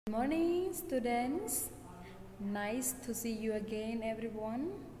Good morning, students. Nice to see you again,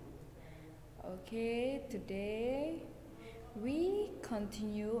 everyone. Okay, today we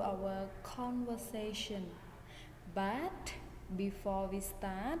continue our conversation. But before we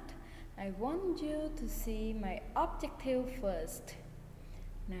start, I want you to see my objective first.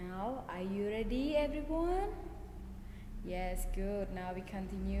 Now, are you ready, everyone? Yes, good. Now we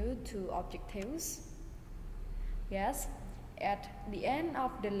continue to objectives. Yes. At the end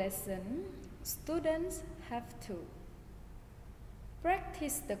of the lesson, students have to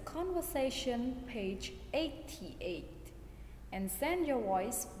practice the conversation page 88 and send your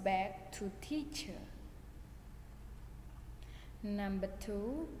voice back to teacher. Number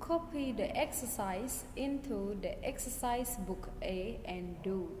 2, copy the exercise into the exercise book A and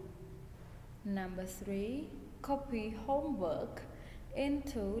do. Number 3, copy homework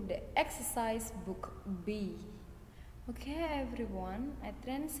into the exercise book B. Okay, everyone, I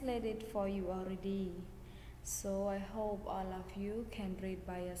translated for you already. So I hope all of you can read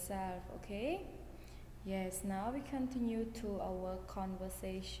by yourself, okay? Yes, now we continue to our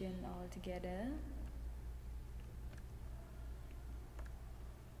conversation all together.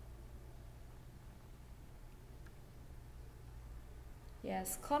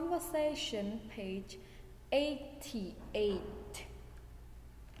 Yes, conversation page 88.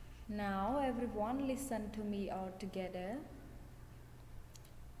 Now everyone listen to me all together.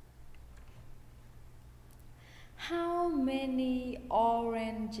 How many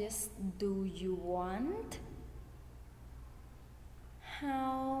oranges do you want?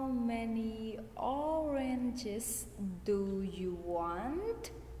 How many oranges do you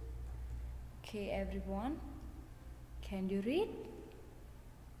want? Okay, everyone, can you read?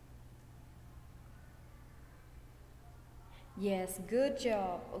 Yes, good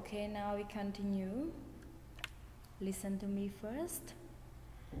job. Okay, now we continue. Listen to me first.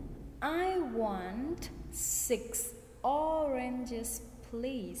 I want 6 oranges,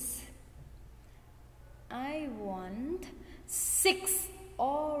 please. I want 6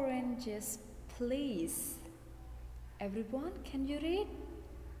 oranges, please. Everyone, can you read?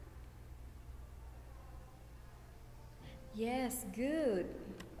 Yes, good.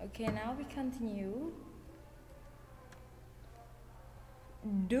 Okay, now we continue.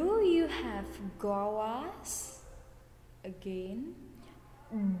 Do you have guavas? Again.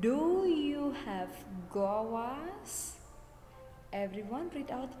 Do you have guavas? Everyone read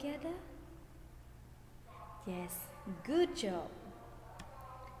out together. Yes, good job.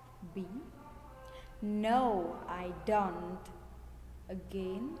 B. No, I don't.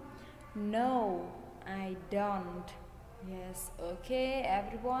 Again. No, I don't. Yes, okay,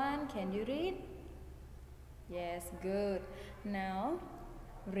 everyone, can you read? Yes, good. Now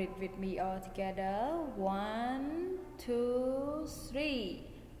read with me all together. 1, 2, 3.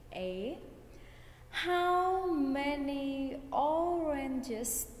 A. How many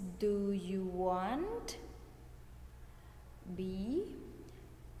oranges do you want? B.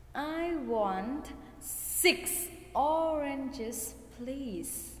 I want 6 oranges,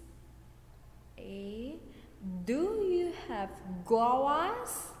 please. A. Do you have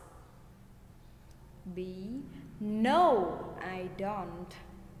guavas? B. No, I don't.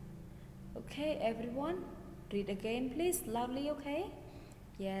 Okay, everyone, read again, please, loudly, okay?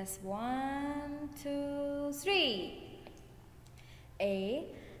 Yes, 1, 2, 3. A.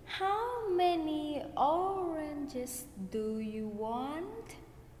 How many oranges do you want?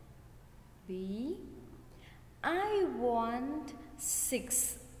 B. I want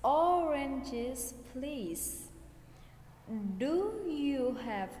 6 oranges, please. Do you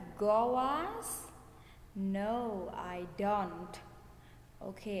have guavas? No, I don't.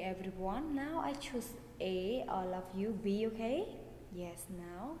 Okay, everyone, now I choose A, all of you B, okay? Yes,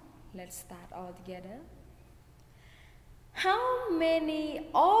 now let's start all together. How many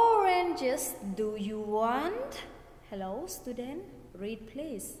oranges do you want? Hello, student, read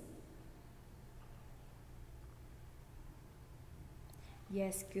please.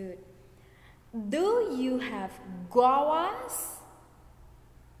 Yes, good. Do you have guavas?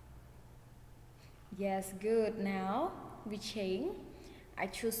 Yes, good. Now we change. I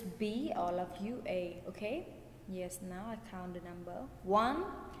choose B, all of you A, okay? Yes, now I count the number. 1,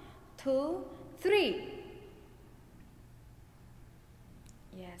 2, 3.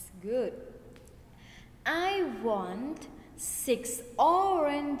 Yes, good. I want 6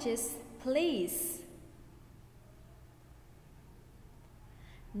 oranges, please.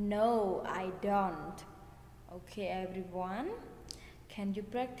 No, I don't. Okay, everyone, can you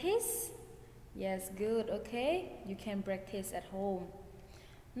practice? Yes, good, okay? You can practice at home.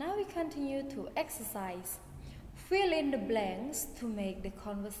 Now we continue to exercise. Fill in the blanks to make the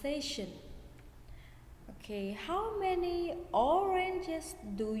conversation. Okay, how many oranges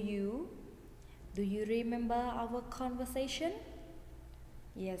do you remember our conversation?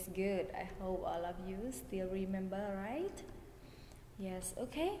 Yes, good. I hope all of you still remember, right? Yes,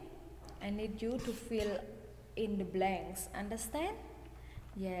 okay. I need you to fill in the blanks, understand?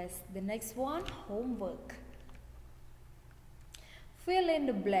 Yes, the next one, homework. Fill in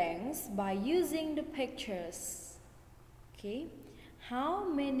the blanks by using the pictures. Okay, how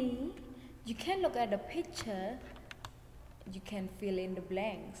many? You can look at the picture, you can fill in the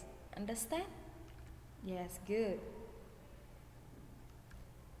blanks, understand? Yes, good.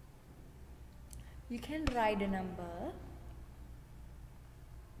 You can write the number.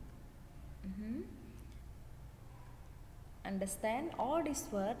 Understand all this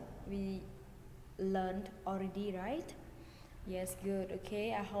word we learned already, right? Yes, good.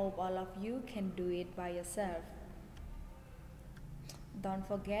 Okay, I hope all of you can do it by yourself. Don't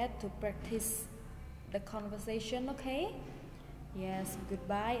forget to practice the conversation, okay? Yes,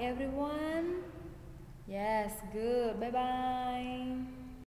 goodbye everyone. Yes, good. Bye bye.